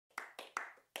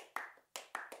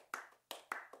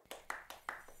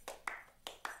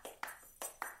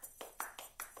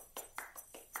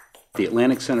The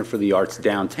Atlantic Center for the Arts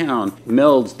downtown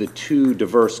melds the two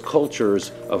diverse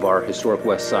cultures of our historic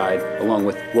West Side, along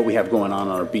with what we have going on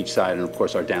our beach side and of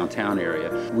course our downtown area.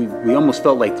 We almost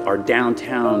felt like our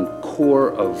downtown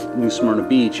core of New Smyrna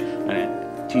Beach,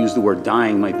 to use the word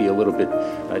dying might be a little bit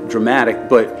dramatic,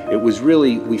 but it was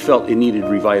really, we felt it needed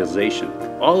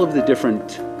revitalization. All of the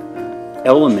different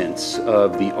elements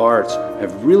of the arts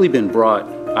have really been brought,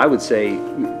 I would say,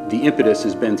 the impetus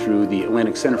has been through the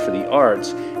Atlantic Center for the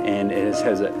Arts, and it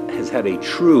has had a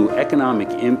true economic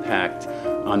impact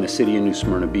on the city of New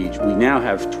Smyrna Beach. We now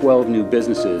have 12 new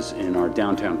businesses in our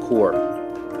downtown core.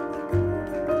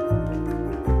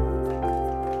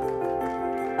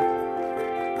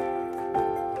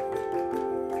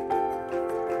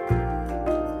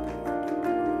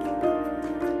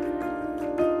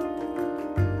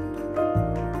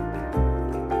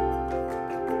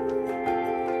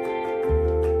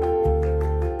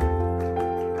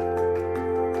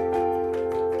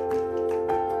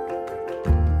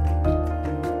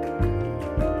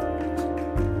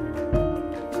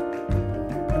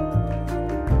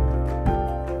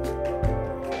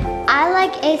 I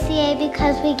like ACA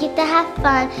because we get to have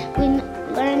fun, we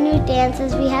learn new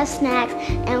dances, we have snacks,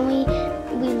 and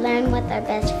we learn with our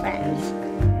best friends.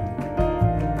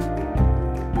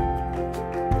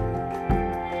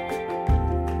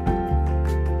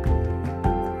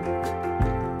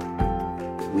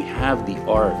 We have the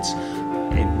arts,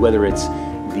 and whether it's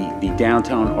the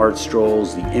downtown art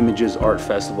strolls, the Images Art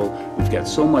Festival, we've got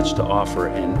so much to offer,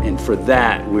 and for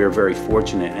that we're very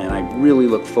fortunate, and I really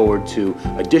look forward to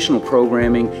additional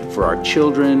programming for our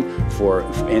children,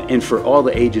 and for all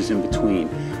the ages in between.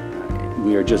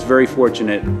 We are just very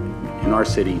fortunate in our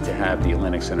city to have the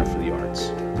Atlantic Center for the